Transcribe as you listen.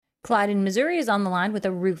Clyde in Missouri is on the line with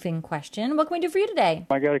a roofing question. What can we do for you today?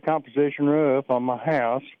 I got a composition roof on my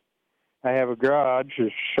house. I have a garage.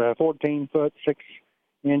 It's 14 foot 6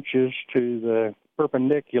 inches to the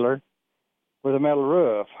perpendicular with a metal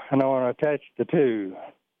roof, and I want to attach the two.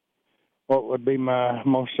 What would be my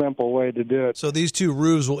most simple way to do it? So these two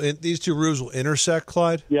roofs will intersect,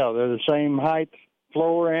 Clyde? Yeah, they're the same height,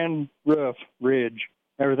 floor and roof ridge.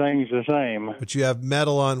 Everything's the same. But you have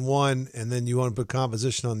metal on one, and then you want to put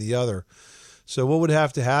composition on the other. So what would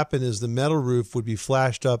have to happen is the metal roof would be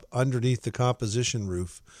flashed up underneath the composition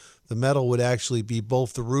roof. The metal would actually be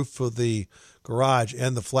both the roof for the garage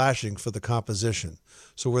and the flashing for the composition.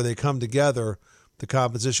 So where they come together, the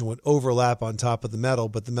composition would overlap on top of the metal,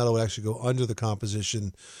 but the metal would actually go under the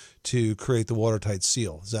composition to create the watertight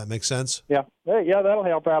seal. Does that make sense? Yeah, that'll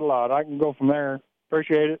help out a lot. I can go from there.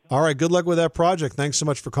 Appreciate it. All right, good luck with that project. Thanks so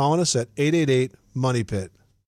much for calling us at 888-MONEY-PIT.